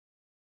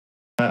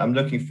I'm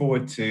looking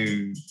forward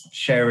to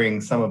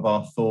sharing some of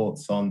our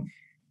thoughts on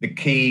the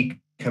key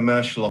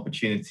commercial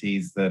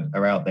opportunities that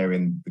are out there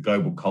in the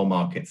global coal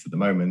markets at the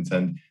moment,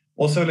 and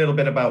also a little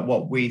bit about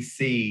what we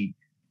see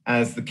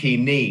as the key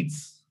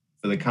needs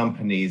for the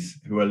companies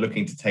who are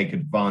looking to take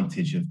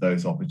advantage of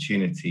those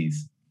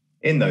opportunities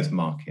in those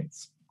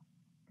markets.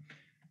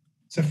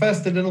 So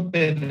first, a little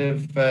bit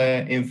of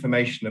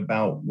information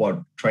about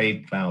what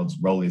TradeCloud's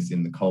role is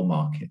in the coal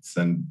markets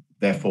and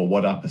therefore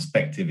what our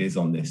perspective is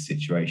on this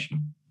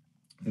situation.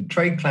 The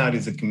TradeCloud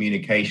is a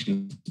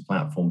communications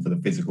platform for the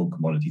physical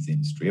commodities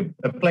industry,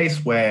 a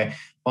place where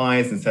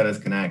buyers and sellers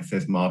can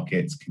access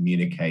markets,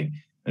 communicate,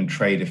 and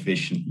trade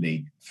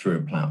efficiently through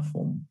a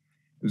platform.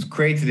 It was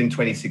created in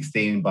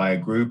 2016 by a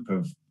group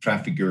of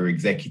Trafigura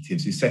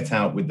executives who set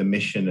out with the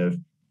mission of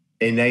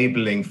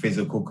enabling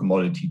physical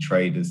commodity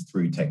traders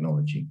through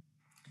technology.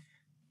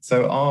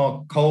 So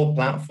our coal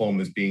platform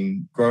has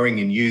been growing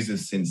in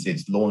users since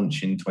its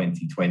launch in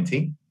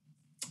 2020.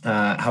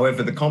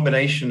 However, the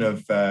combination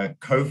of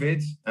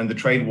COVID and the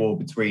trade war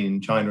between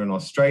China and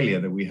Australia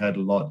that we heard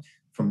a lot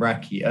from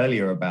Raki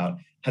earlier about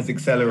has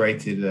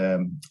accelerated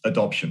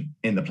adoption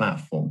in the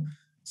platform.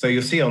 So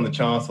you'll see on the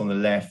chart on the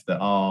left that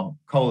our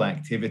coal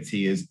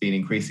activity has been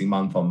increasing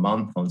month on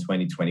month on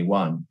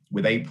 2021,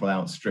 with April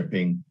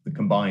outstripping the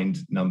combined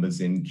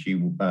numbers in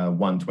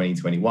Q1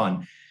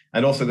 2021.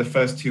 And also the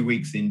first 2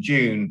 weeks in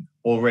June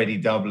already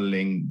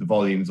doubling the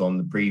volumes on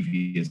the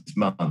previous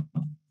month.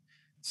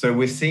 So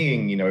we're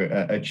seeing,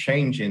 a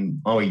change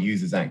in our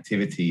users'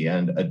 activity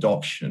and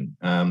adoption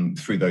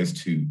through those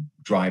two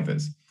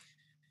drivers.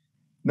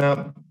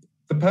 Now,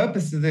 the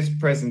purpose of this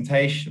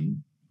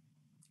presentation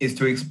is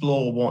to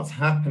explore what's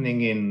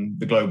happening in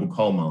the global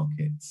coal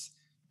markets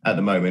at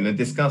the moment and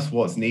discuss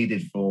what's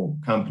needed for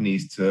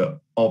companies to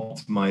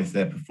optimize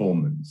their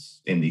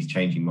performance in these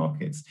changing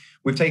markets.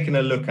 We've taken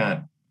a look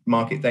at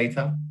market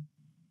data,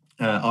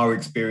 our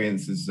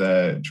experience as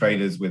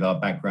traders with our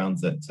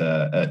backgrounds at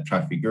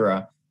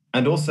Trafigura,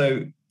 and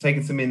also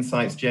taken some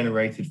insights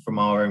generated from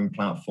our own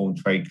platform,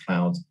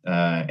 TradeCloud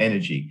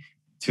Energy,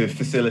 to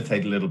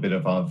facilitate a little bit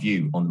of our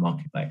view on the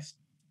marketplace.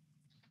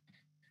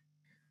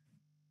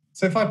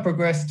 So if I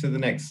progress to the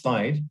next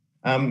slide,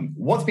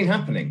 what's been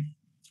happening?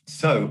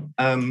 So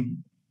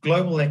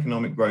global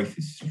economic growth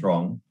is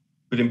strong,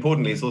 but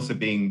importantly, it's also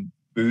being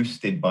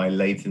boosted by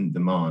latent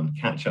demand,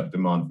 catch-up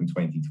demand from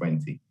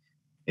 2020.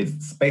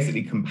 It's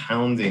basically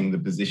compounding the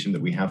position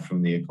that we have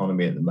from the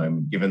economy at the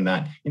moment, given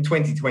that in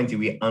 2020,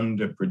 we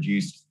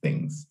underproduced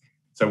things.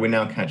 So we're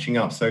now catching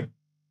up. So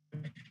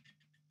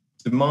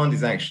demand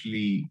is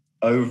actually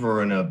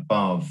over and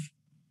above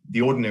the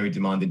ordinary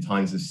demand in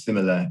times of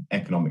similar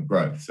economic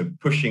growth, so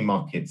pushing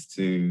markets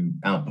to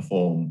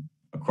outperform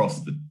across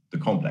the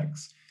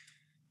complex.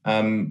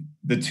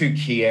 The two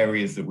key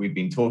areas that we've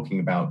been talking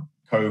about,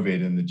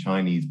 COVID and the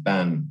Chinese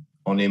ban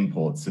on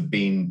imports, have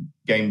been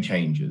game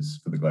changers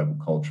for the global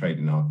coal trade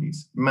in our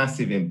views.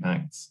 Massive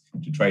impacts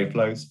to trade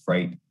flows,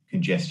 freight,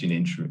 congestion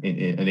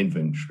and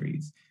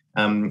inventories.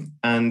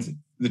 And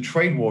the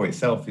trade war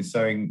itself is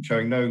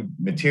showing no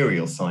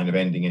material sign of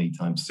ending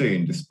anytime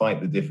soon,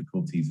 despite the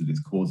difficulties that it's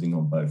causing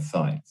on both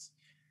sides.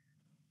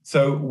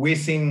 So we're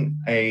seeing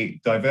a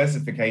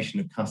diversification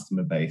of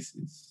customer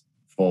bases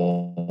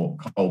for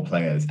coal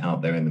players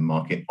out there in the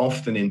market,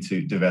 often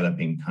into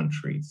developing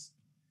countries.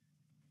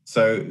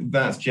 So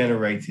that's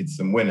generated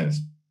some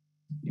winners.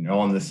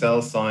 On the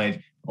sell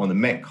side, on the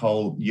met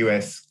coal,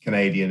 US,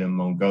 Canadian, and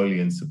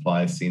Mongolian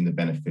suppliers seeing the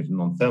benefit,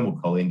 and on thermal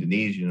coal,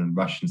 Indonesian and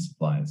Russian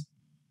suppliers.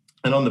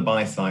 And on the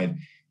buy side,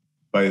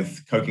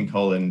 both coking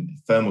coal and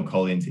thermal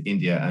coal into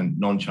India and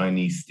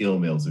non-Chinese steel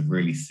mills have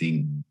really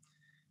seen.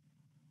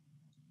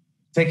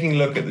 Taking a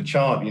look at the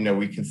chart,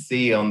 we can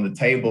see on the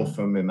table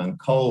from Miman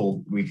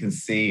Coal, we can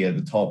see at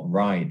the top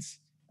right,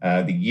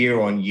 the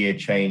year-on-year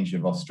change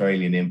of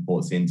Australian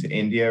imports into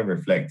India,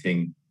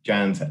 reflecting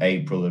Jan to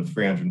April of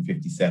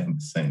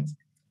 357%.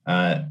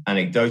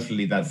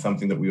 Anecdotally, that's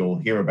something that we all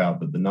hear about,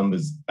 but the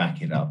numbers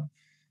back it up.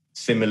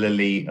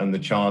 Similarly, on the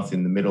chart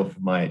in the middle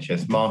from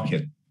IHS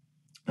Market,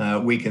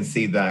 we can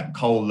see that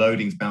coal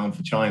loadings bound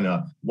for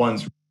China,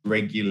 once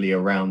regularly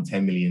around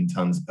 10 million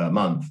tons per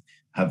month,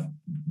 have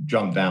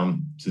jumped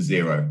down to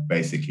zero,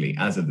 basically,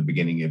 as of the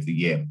beginning of the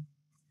year.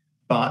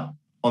 But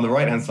on the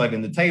right-hand side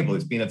in the table,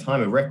 it's been a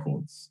time of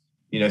records.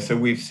 So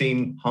we've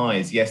seen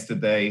highs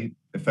yesterday,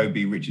 FOB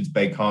Richards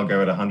Bay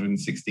cargo at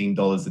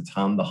 $116 a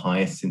ton, the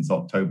highest since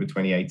October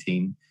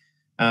 2018.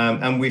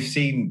 And we've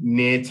seen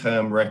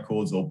near-term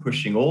records or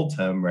pushing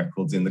all-term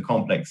records in the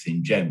complex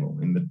in general,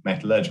 in the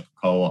metallurgical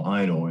coal,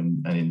 iron ore,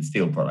 and in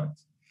steel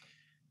products.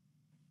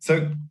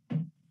 So,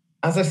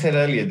 as I said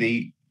earlier,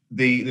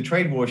 the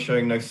trade war is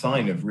showing no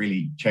sign of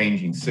really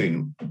changing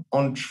soon.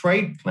 On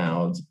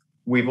TradeCloud,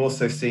 we've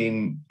also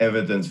seen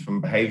evidence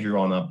from behavior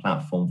on our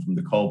platform from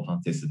the coal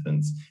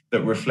participants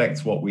that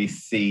reflects what we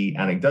see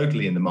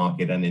anecdotally in the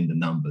market and in the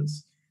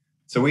numbers.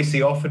 So we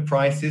see offered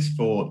prices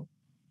for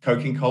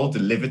coking coal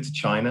delivered to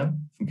China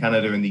from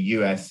Canada and the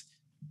US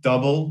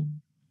double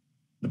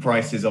the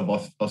prices of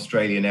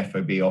Australian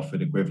FOB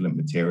offered equivalent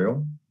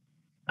material.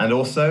 And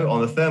also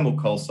on the thermal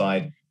coal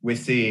side, we're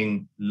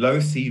seeing low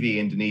CV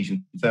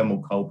Indonesian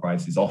thermal coal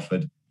prices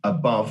offered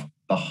above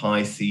the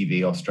high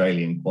CV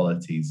Australian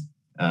qualities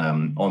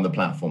on the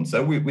platform.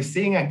 So we're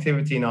seeing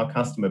activity in our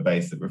customer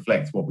base that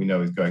reflects what we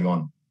know is going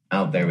on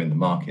out there in the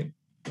market.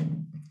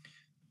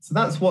 So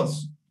that's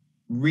what's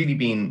really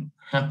been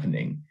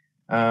happening.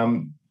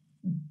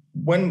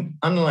 When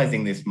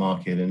analyzing this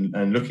market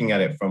and looking at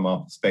it from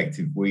our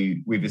perspective,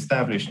 we've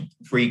established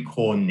 3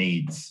 core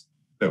needs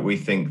that we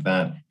think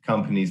that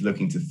companies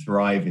looking to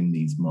thrive in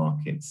these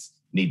markets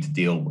need to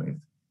deal with,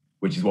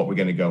 which is what we're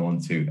going to go on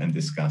to and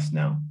discuss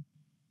now.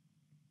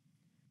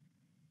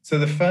 So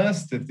the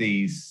first of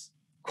these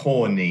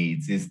core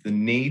needs is the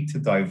need to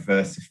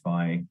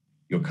diversify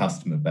your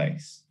customer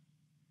base.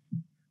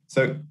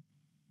 So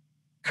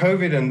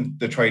COVID and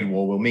the trade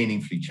war will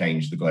meaningfully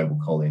change the global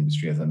coal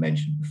industry, as I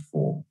mentioned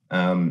before.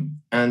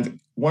 And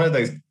one of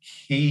those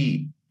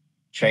key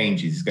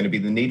changes is going to be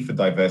the need for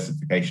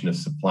diversification of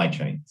supply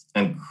chains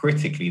and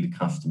critically the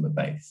customer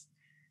base.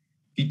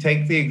 If you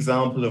take the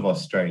example of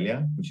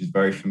Australia, which is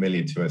very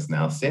familiar to us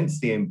now,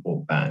 since the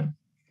import ban,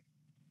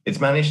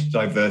 it's managed to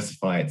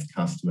diversify its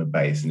customer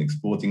base and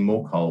exporting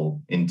more coal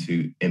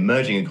into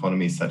emerging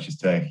economies such as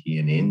Turkey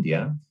and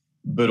India,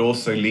 but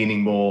also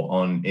leaning more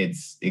on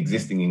its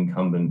existing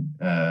incumbent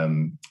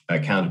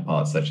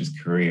counterparts such as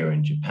Korea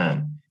and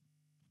Japan.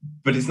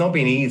 But it's not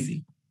been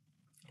easy.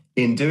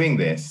 In doing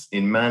this,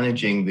 in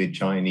managing the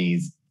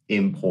Chinese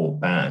import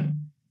ban,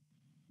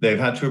 they've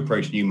had to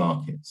approach new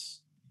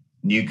markets,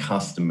 new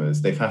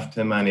customers. They've had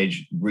to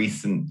manage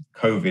recent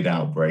COVID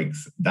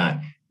outbreaks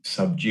that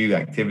subdue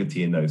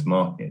activity in those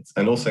markets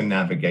and also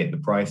navigate the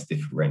price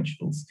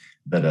differentials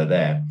that are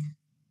there.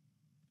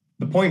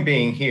 The point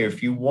being here,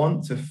 if you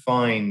want to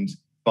find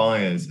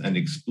buyers and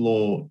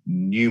explore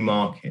new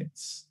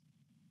markets,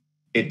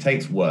 it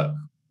takes work.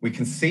 We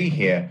can see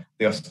here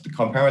the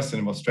comparison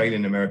of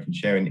Australian American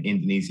share in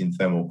Indonesian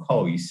thermal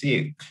coal. You see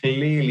it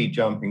clearly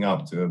jumping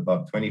up to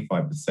above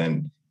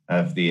 25%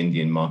 of the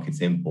Indian market's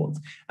imports.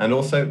 And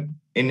also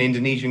in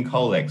Indonesian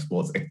coal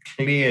exports, a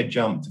clear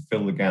jump to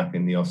fill the gap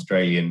in the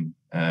Australian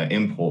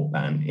import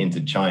ban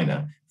into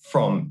China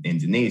from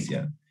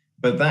Indonesia.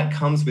 But that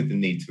comes with the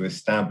need to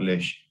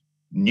establish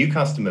new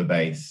customer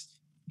base,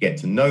 get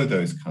to know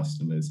those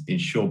customers,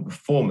 ensure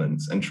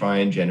performance, and try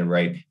and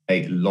generate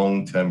a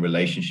long-term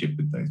relationship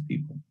with those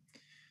people.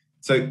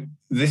 So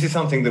this is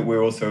something that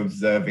we're also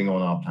observing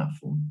on our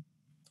platform.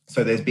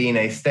 So there's been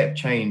a step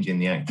change in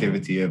the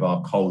activity of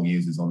our coal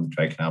users on the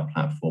TradeCloud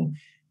platform.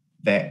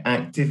 They're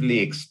actively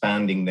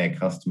expanding their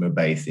customer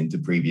base into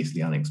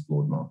previously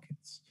unexplored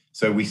markets.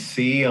 So we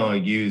see our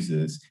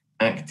users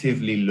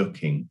actively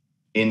looking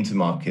into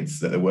markets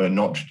that were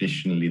not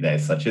traditionally there,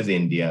 such as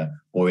India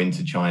or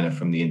into China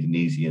from the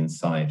Indonesian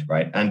side,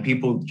 right? And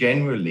people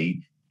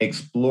generally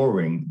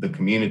exploring the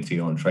community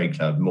on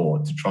TradeCloud more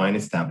to try and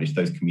establish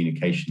those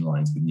communication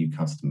lines with new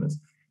customers.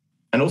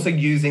 And also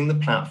using the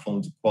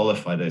platform to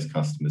qualify those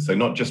customers. So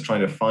not just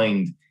trying to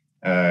find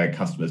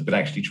customers, but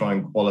actually try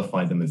and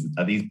qualify them as,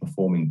 are these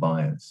performing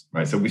buyers,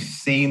 right? So we've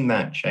seen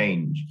that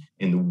change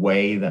in the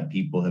way that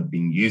people have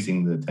been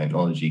using the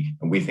technology,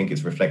 and we think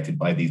it's reflected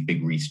by these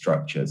big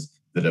restructures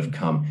that have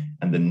come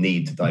and the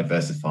need to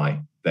diversify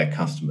their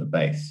customer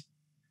base.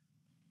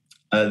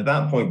 At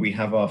that point, we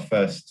have our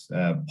first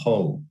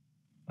poll,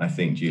 I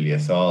think, Julia.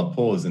 So I'll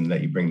pause and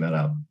let you bring that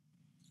up.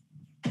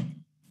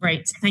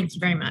 Great, thank you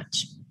very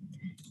much.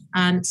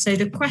 So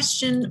the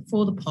question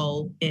for the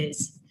poll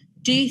is,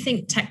 do you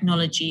think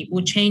technology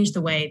will change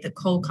the way that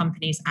coal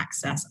companies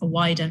access a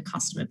wider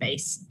customer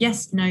base?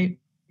 Yes, no,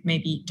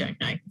 maybe don't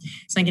know.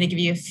 So I'm going to give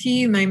you a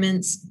few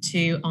moments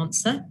to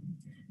answer.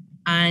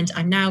 And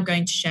I'm now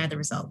going to share the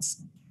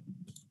results.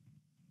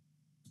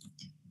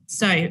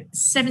 So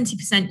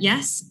 70%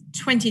 yes,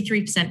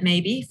 23%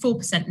 maybe,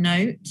 4%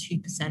 no,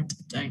 2%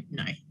 don't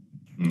know.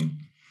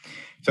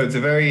 So it's a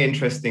very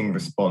interesting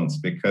response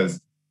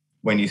because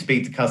when you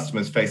speak to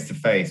customers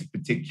face-to-face,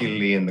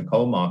 particularly in the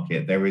coal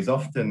market, there is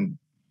often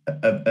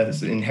an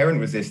inherent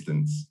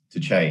resistance to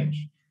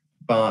change.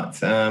 But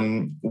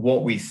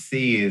what we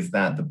see is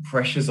that the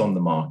pressures on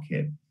the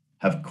market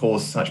have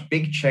caused such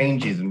big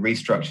changes and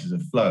restructures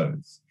of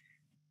flows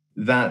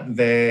that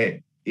there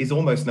is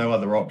almost no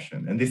other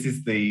option. And this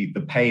is the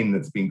pain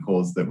that's been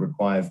caused that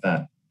requires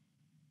that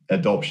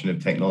adoption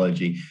of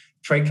technology.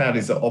 TradeCloud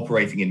is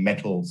operating in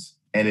metals,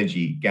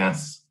 energy,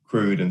 gas,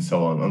 crude, and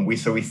so on. And we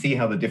see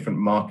how the different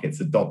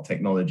markets adopt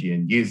technology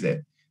and use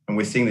it. And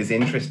we're seeing this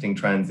interesting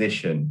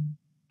transition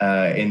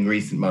in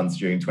recent months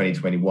during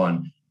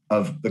 2021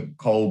 of the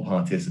coal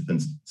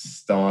participants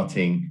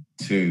starting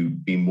to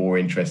be more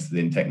interested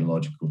in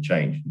technological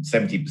change.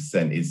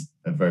 70% is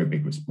a very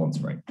big response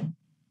rate.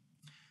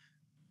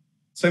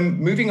 So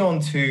moving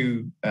on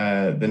to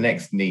the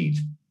next need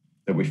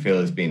that we feel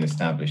has been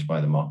established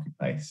by the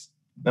marketplace.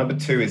 Number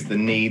 2 is the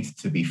need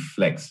to be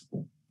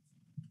flexible.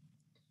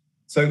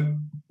 So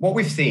what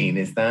we've seen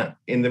is that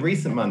in the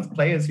recent months,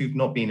 players who've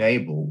not been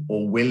able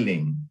or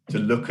willing to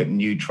look at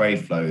new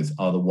trade flows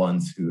are the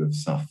ones who have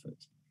suffered.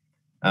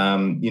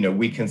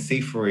 We can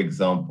see, for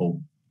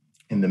example,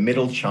 in the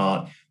middle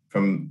chart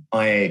from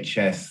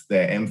IHS,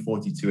 their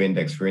M42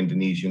 index for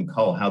Indonesian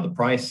coal, how the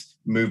price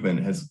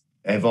movement has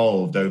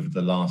evolved over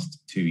the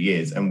last 2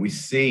 years. And we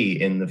see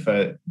in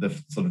the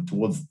sort of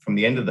towards from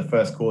the end of the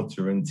first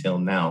quarter until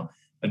now,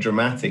 a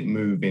dramatic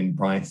move in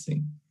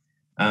pricing.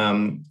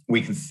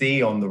 We can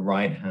see on the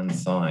right-hand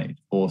side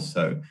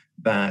also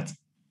that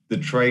the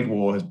trade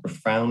war has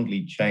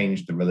profoundly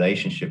changed the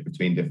relationship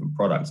between different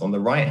products. On the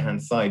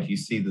right-hand side, you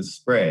see the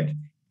spread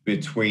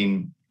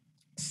between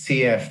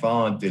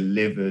CFR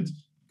delivered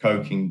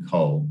coking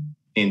coal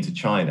into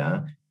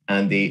China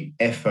and the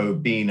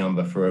FOB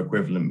number for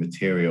equivalent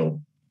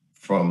material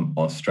from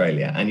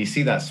Australia. And you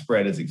see that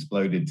spread has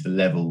exploded to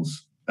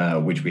levels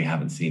which we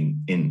haven't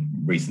seen in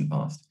recent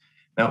past.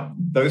 Now,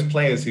 those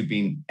players who've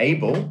been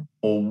able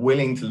or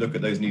willing to look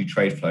at those new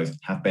trade flows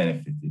have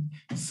benefited,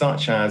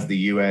 such as the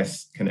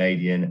US,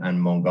 Canadian,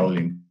 and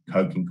Mongolian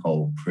coking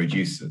coal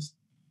producers.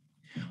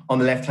 On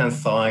the left-hand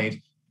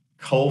side,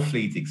 coal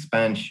fleet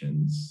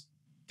expansions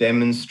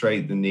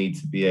demonstrate the need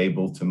to be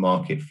able to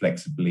market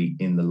flexibly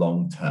in the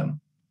long term.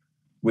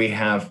 We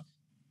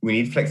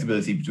need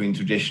flexibility between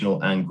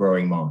traditional and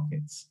growing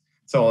markets.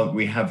 So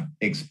we have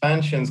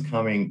expansions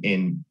coming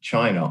in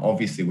China,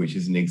 obviously, which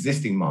is an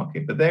existing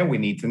market, but there we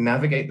need to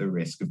navigate the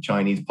risk of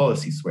Chinese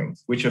policy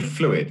swings, which are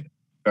fluid,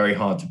 very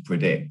hard to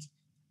predict.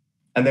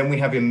 And then we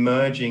have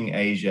emerging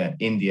Asia,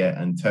 India,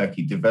 and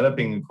Turkey,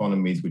 developing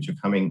economies which are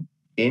coming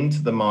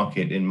into the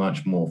market in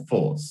much more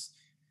force,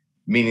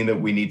 meaning that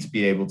we need to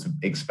be able to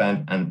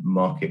expand and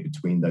market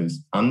between those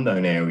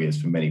unknown areas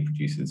for many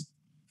producers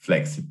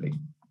flexibly.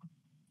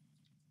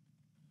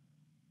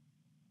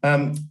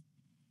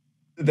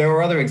 There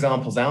are other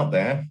examples out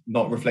there,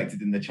 not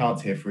reflected in the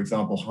charts here. For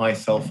example, high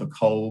sulfur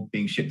coal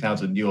being shipped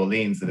out of New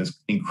Orleans that has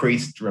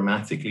increased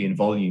dramatically in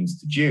volumes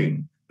to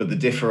June. But the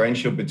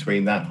differential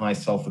between that high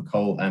sulfur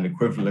coal and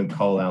equivalent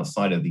coal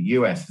outside of the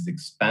US has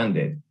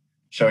expanded,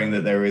 showing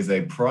that there is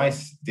a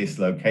price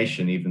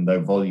dislocation even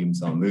though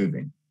volumes are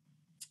moving.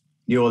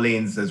 New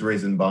Orleans has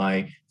risen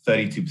by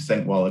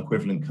 32%, while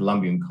equivalent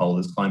Colombian coal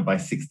has climbed by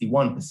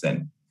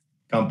 61%.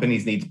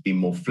 Companies need to be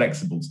more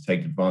flexible to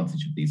take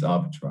advantage of these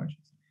arbitrages.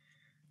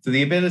 So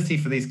the ability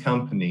for these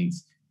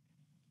companies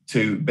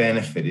to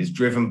benefit is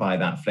driven by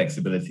that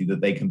flexibility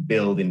that they can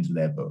build into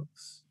their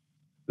books.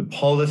 The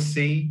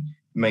policy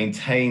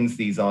maintains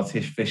these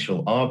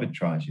artificial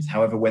arbitrages.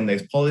 However, when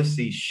those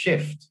policies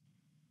shift,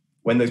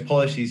 when those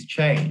policies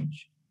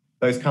change,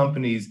 those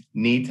companies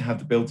need to have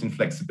the built-in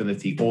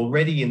flexibility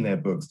already in their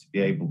books to be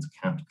able to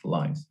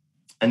capitalize.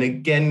 And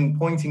again,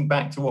 pointing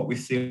back to what we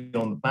see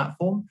on the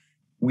platform,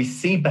 we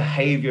see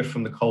behavior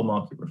from the coal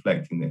market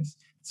reflecting this.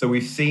 So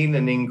we've seen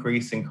an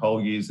increase in coal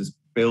users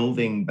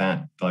building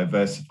that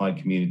diversified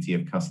community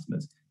of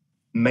customers,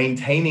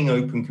 maintaining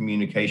open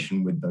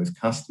communication with those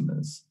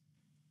customers,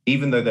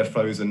 even though their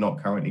flows are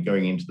not currently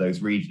going into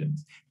those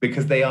regions,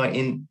 because they are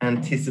in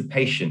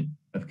anticipation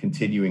of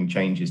continuing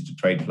changes to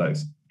trade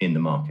flows in the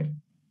market.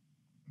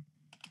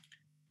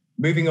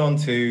 Moving on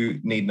to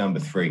need number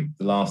 3,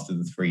 the last of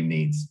the 3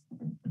 needs,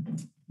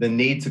 the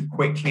need to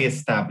quickly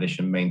establish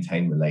and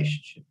maintain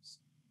relationships.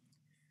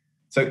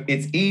 So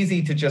it's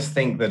easy to just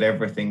think that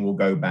everything will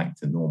go back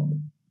to normal.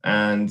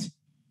 And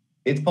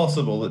it's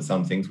possible that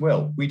some things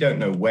will. We don't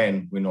know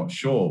when, we're not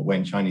sure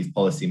when Chinese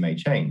policy may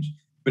change.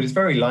 But it's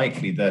very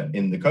likely that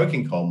in the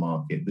coking coal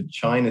market, the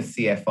China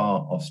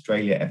CFR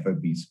Australia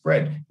FOB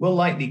spread will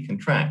likely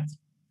contract.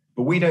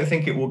 But we don't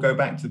think it will go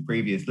back to the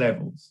previous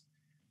levels.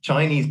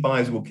 Chinese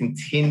buyers will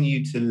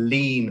continue to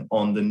lean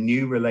on the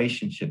new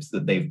relationships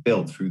that they've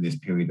built through this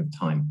period of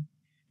time.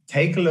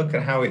 Take a look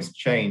at how it's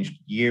changed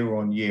year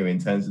on year in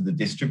terms of the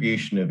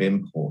distribution of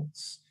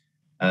imports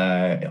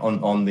on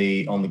both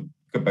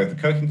the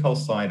coking coal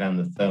side and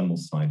the thermal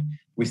side.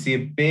 We see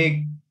a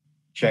big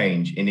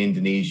change in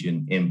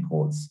Indonesian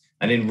imports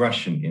and in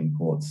Russian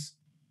imports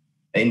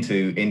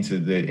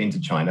into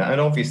China,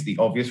 and obviously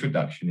obvious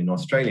reduction in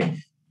Australia.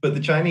 But the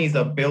Chinese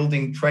are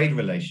building trade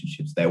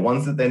relationships there,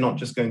 ones that they're not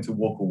just going to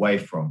walk away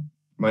from,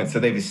 right? So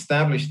they've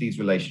established these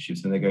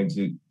relationships and they're going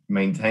to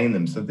maintain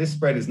them. So this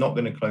spread is not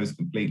going to close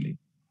completely.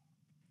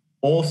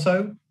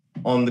 Also,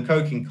 on the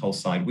coking coal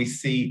side, we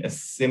see a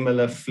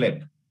similar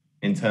flip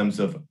in terms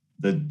of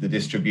the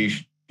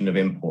distribution of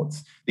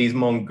imports. These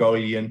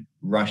Mongolian,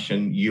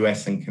 Russian,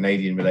 US, and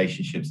Canadian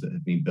relationships that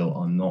have been built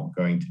are not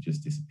going to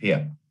just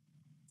disappear.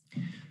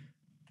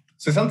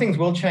 So some things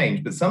will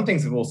change, but some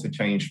things have also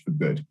changed for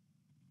good.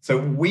 So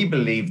we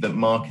believe that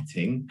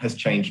marketing has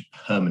changed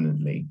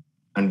permanently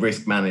and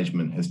risk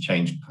management has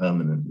changed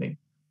permanently.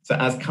 So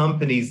as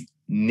companies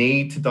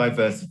need to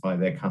diversify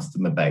their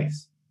customer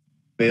base,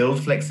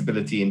 build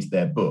flexibility into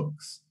their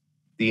books,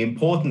 the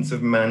importance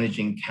of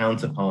managing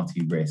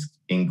counterparty risk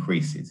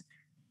increases.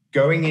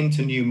 Going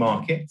into new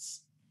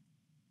markets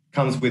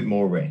comes with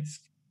more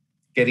risk.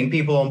 Getting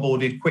people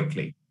onboarded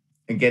quickly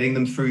and getting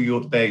them through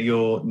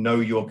your know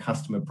your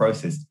customer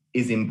process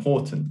is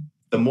important.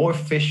 The more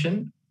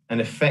efficient and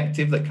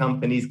effective that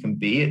companies can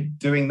be at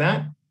doing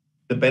that,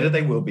 the better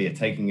they will be at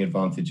taking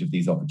advantage of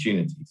these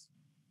opportunities.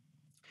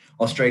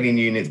 Australian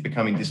units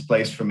becoming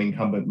displaced from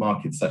incumbent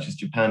markets such as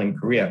Japan and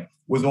Korea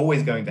was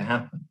always going to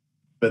happen,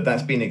 but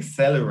that's been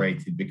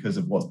accelerated because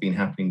of what's been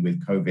happening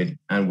with COVID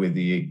and with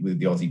the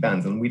Aussie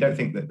bans, and we don't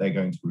think that they're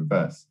going to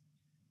reverse.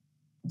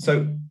 So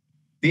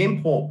the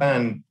import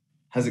ban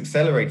has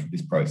accelerated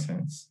this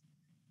process,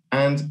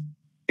 and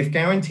if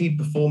guaranteed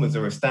performers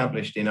are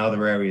established in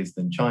other areas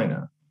than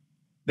China,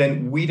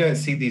 then we don't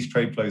see these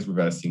trade flows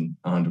reversing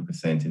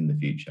 100% in the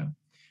future.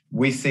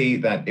 We see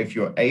that if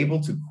you're able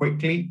to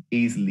quickly,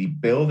 easily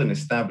build and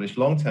establish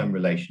long-term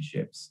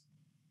relationships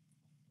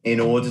in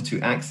order to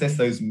access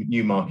those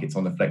new markets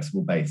on a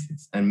flexible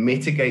basis and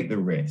mitigate the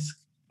risk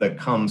that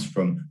comes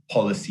from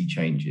policy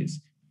changes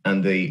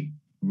and the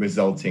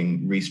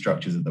resulting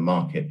restructures of the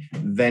market,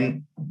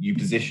 then you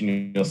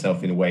position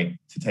yourself in a way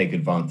to take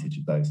advantage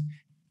of those.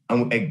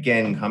 And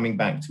again, coming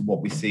back to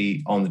what we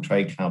see on the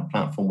TradeCloud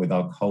platform with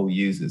our coal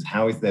users,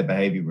 how is their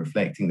behavior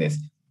reflecting this?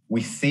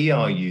 We see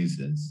our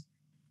users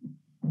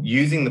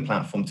using the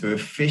platform to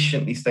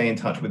efficiently stay in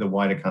touch with a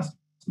wider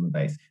customer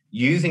base,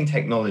 using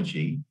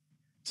technology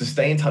to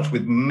stay in touch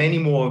with many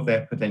more of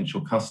their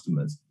potential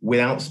customers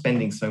without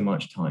spending so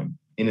much time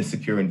in a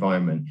secure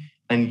environment,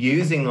 and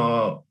using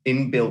our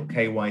inbuilt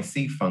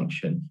KYC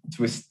function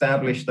to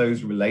establish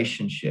those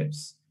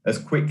relationships as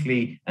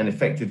quickly and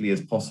effectively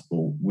as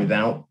possible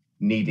without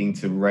needing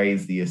to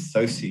raise the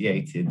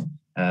associated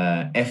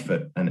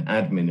effort and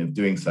admin of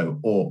doing so,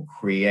 or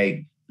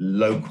create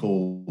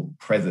local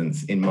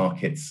presence in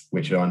markets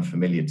which are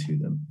unfamiliar to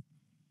them.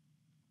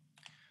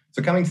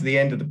 So coming to the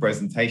end of the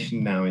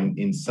presentation now,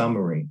 in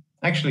summary,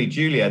 actually,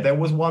 Julia, there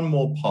was one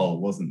more poll,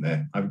 wasn't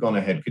there? I've gone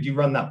ahead. Could you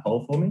run that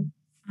poll for me?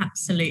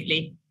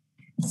 Absolutely.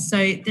 So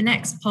the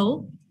next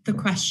poll, the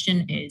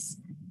question is,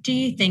 do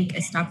you think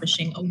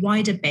establishing a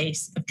wider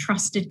base of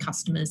trusted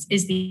customers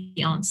is the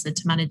answer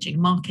to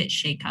managing market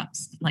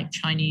shakeups like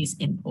Chinese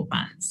import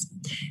bans?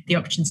 The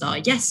options are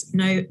yes,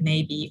 no,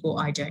 maybe,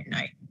 or I don't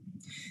know.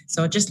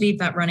 So I'll just leave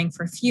that running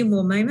for a few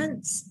more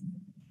moments.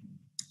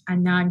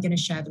 And now I'm going to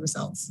share the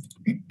results.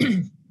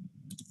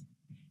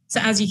 So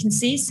as you can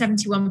see,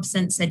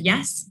 71% said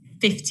yes,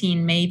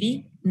 15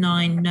 maybe,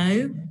 9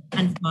 no,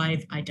 and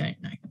 5 I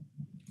don't know.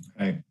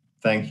 Okay,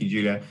 thank you,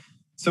 Julia.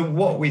 So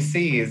what we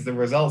see is the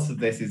results of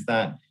this is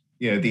that,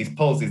 these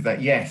polls is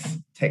that yes,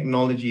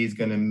 technology is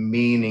going to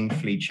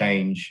meaningfully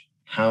change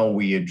how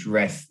we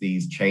address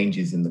these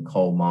changes in the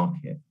coal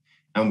market.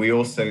 And we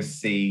also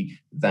see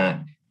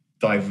that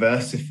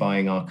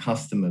diversifying our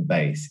customer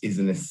base is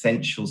an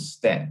essential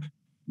step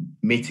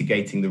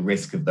mitigating the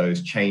risk of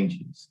those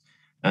changes.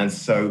 And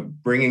so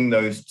bringing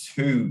those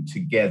two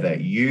together,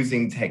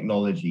 using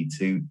technology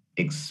to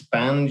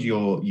expand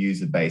your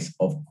user base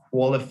of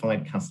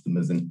qualified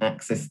customers and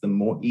access them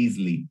more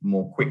easily,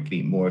 more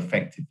quickly, more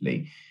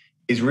effectively,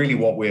 is really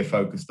what we're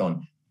focused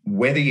on.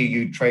 Whether you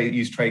use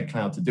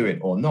TradeCloud to do it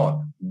or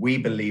not, we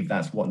believe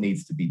that's what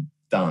needs to be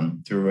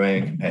done to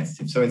remain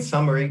competitive. So in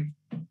summary,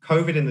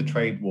 COVID and the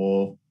trade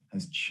war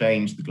has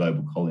changed the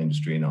global coal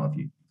industry in our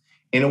view,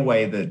 in a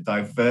way that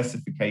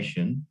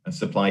diversification of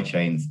supply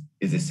chains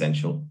is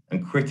essential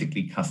and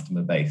critically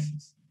customer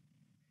bases.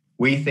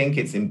 We think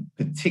it's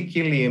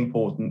particularly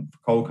important for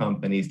coal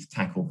companies to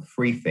tackle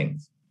 3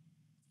 things.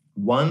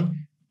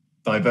 1,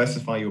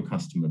 diversify your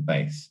customer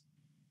base.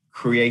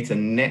 Create a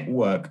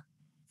network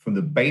from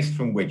the base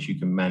from which you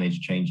can manage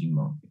changing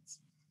markets.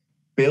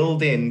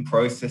 Build in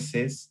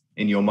processes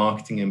in your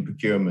marketing and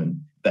procurement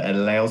that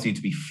allows you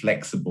to be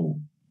flexible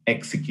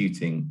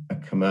executing a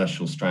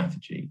commercial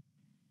strategy.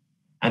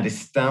 And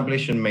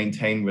establish and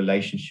maintain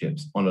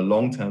relationships on a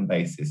long-term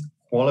basis.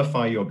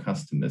 Qualify your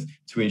customers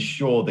to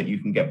ensure that you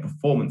can get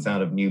performance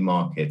out of new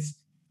markets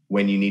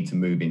when you need to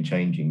move in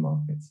changing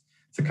markets.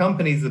 So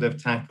companies that have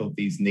tackled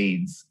these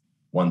needs,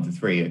 1 to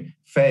 3,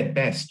 fared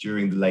best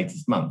during the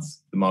latest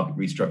months, the market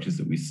restructures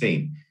that we've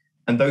seen.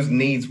 And those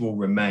needs will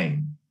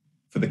remain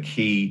for the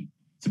key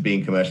to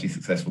being commercially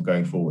successful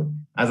going forward.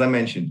 As I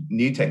mentioned,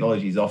 new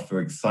technologies offer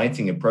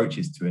exciting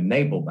approaches to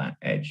enable that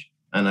edge.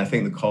 And I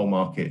think the coal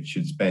market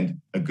should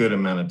spend a good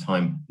amount of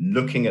time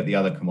looking at the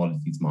other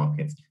commodities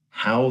markets,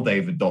 how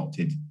they've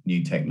adopted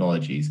new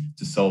technologies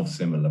to solve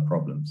similar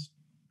problems.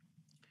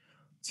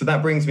 So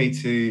that brings me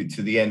to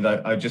the end.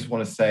 I just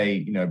want to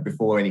say,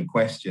 before any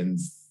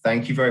questions,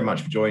 thank you very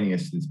much for joining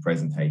us for this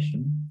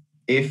presentation.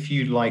 If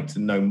you'd like to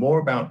know more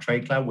about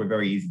TradeCloud, we're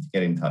very easy to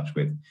get in touch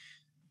with.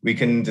 We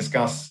can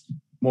discuss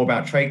more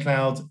about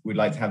TradeCloud. We'd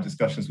like to have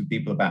discussions with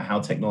people about how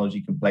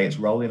technology can play its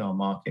role in our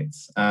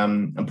markets.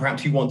 And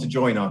perhaps you want to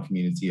join our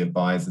community of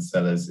buyers and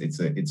sellers.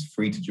 It's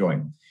free to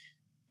join.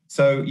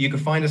 So you can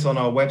find us on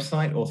our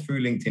website or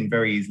through LinkedIn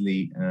very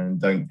easily,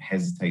 and don't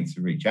hesitate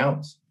to reach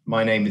out.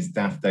 My name is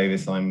Daph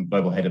Davis. I'm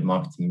Global Head of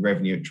Marketing and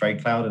Revenue at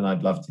TradeCloud, and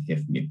I'd love to hear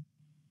from you.